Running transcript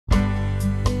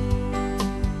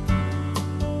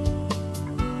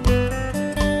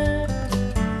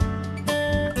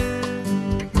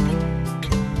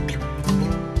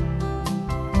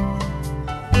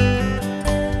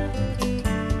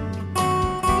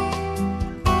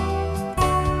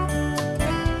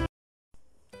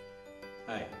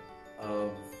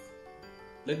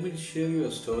Let me share you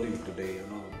a story today.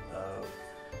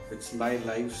 It's my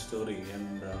life story,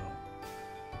 and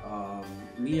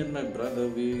me and my brother,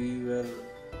 we were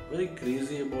very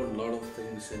crazy about a lot of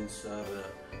things since our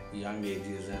young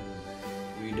ages, and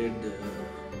we did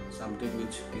something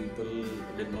which people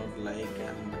did not like,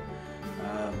 and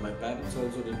my parents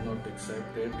also did not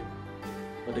accept it.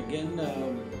 But again,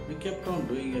 we kept on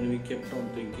doing, and we kept on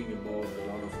thinking about a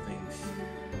lot of things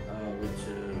which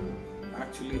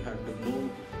actually had no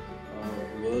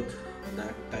worth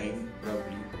that time,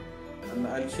 probably. And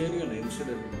I'll share you an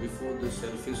incident. Before the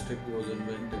selfie stick was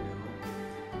invented,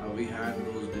 we had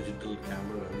those digital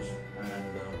cameras,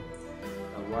 and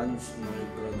once my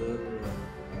brother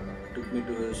took me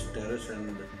to his terrace,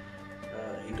 and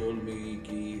he told me,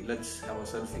 let's have a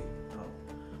selfie.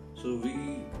 So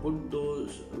we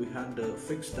had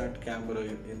fixed that camera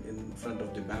in front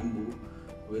of the bamboo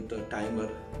with a timer,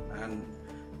 and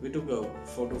we took a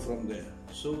photo from there.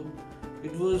 So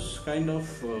it was kind of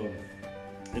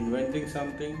inventing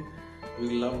something.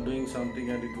 We loved doing something,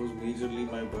 and it was majorly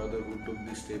my brother who took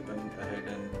the step ahead,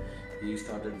 and he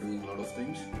started doing a lot of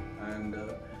things. And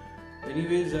the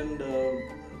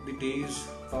days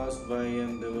passed by,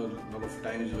 and there were a lot of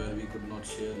times where we could not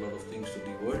share a lot of things to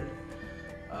the world.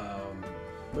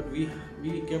 But we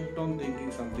kept on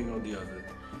thinking something or the other.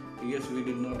 Yes, we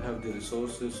did not have the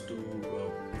resources to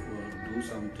do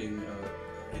something,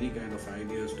 any kind of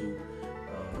ideas to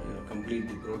complete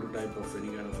the prototype of any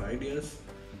kind of ideas,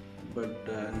 but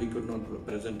we could not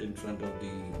present in front of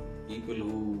the people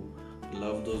who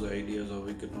love those ideas, or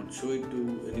we could not show it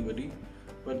to anybody.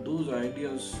 But those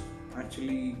ideas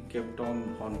actually kept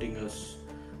on haunting us,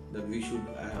 that we should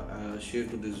share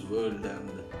to this world,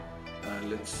 and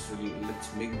let's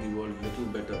make the world a little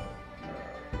better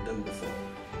than before.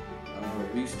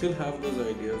 We still have those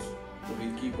ideas, so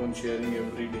we keep on sharing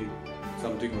every day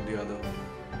something or the other.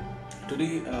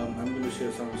 Today I'm going to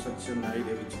share such an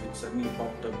idea which suddenly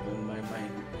popped up in my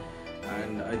mind,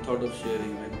 and I thought of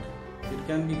sharing, and it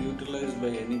can be utilized by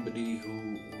anybody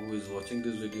who is watching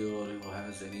this video, or who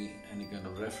has any kind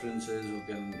of references, who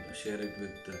can share it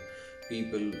with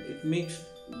people. It makes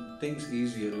things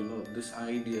easier. These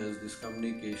ideas, this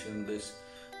communication, this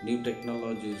new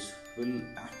technologies will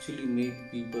actually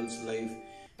make people's life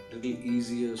little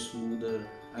easier, smoother,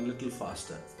 and little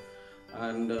faster.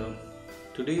 And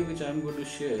today, which I'm going to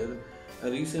share,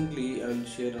 recently I'll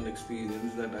share an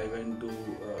experience that I went to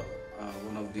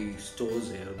one of the stores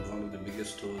here, one of the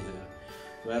biggest stores here,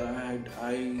 where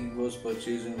I was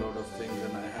purchasing a lot of things,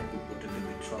 and I had to put it in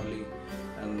the trolley,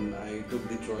 and I took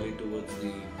the trolley towards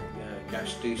the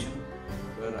cash station,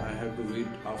 where I had to wait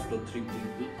after 3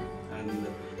 people, and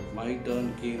my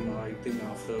turn came, I think,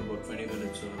 after about 20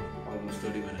 minutes or almost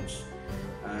 30 minutes.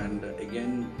 And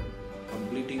again,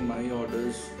 completing my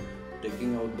orders,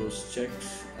 taking out those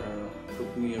checks,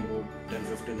 took me about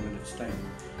 10-15 minutes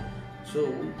time.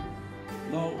 So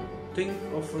now think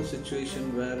of a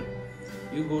situation where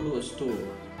you go to a store,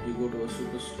 you go to a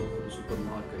superstore, a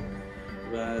supermarket,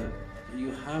 where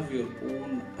you have your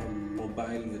own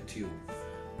mobile with you,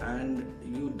 and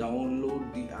you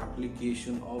download the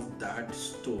application of that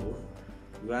store,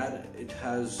 where it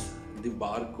has the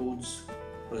barcodes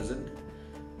present,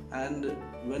 and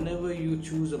whenever you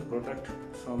choose a product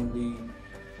from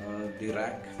the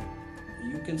rack,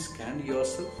 you can scan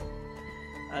yourself,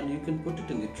 and you can put it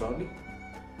in the trolley,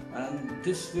 and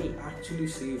this will actually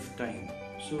save time.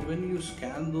 So when you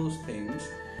scan those things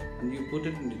and you put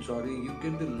it in the trolley, you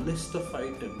get the list of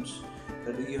items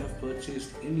that you have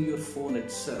purchased in your phone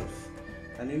itself,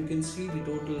 and you can see the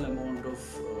total amount of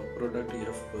product you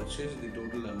have purchased, the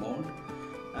total amount.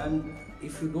 And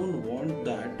if you don't want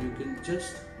that, you can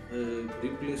just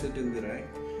replace it in the rack,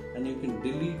 and you can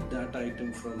delete that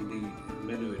item from the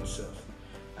menu itself.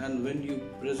 And when you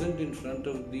present in front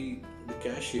of the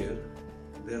cashier,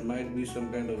 there might be some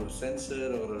kind of a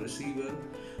sensor or a receiver,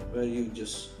 where you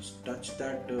just touch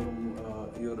that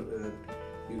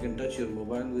you can touch your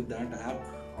mobile with that app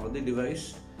or the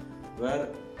device, where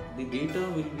the data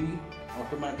will be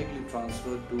automatically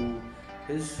transferred to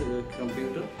his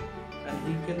computer, and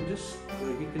he can just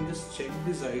check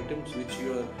these items which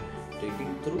you are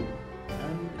taking through,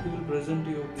 and he will present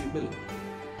you the bill.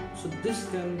 So this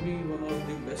can be one of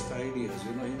the best ideas.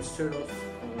 Instead of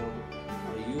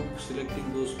you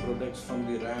selecting those products from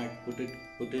the rack,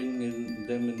 putting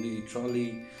them in the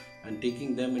trolley, and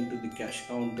taking them into the cash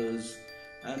counters,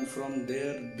 and from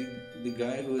there the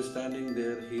guy who is standing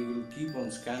there, he will keep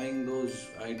on scanning those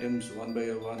items one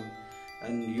by one,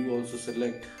 and you also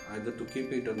select either to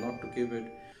keep it or not to keep it.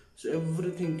 So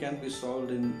everything can be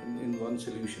solved in one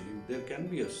solution. There can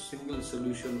be a single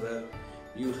solution where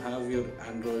you have your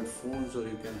Android phones, or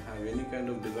you can have any kind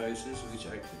of devices which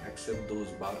accept those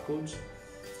barcodes,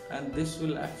 and this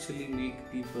will actually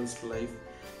make people's life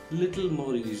little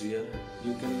more easier.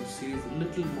 You can save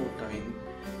little more time,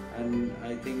 and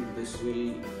I think this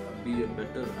will be a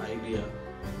better idea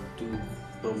to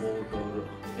promote, or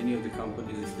any of the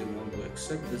companies, if they want to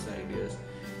accept these ideas.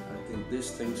 I think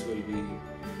this will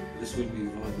be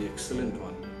one of the excellent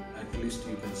one. At least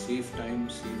you can save time,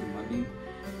 save money,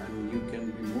 and you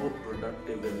can be more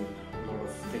productive in a lot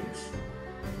of things.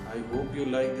 I hope you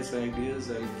like these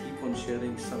ideas. I'll keep on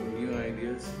sharing some new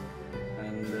ideas,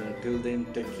 and till then,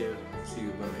 take care. See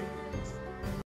you. Bye.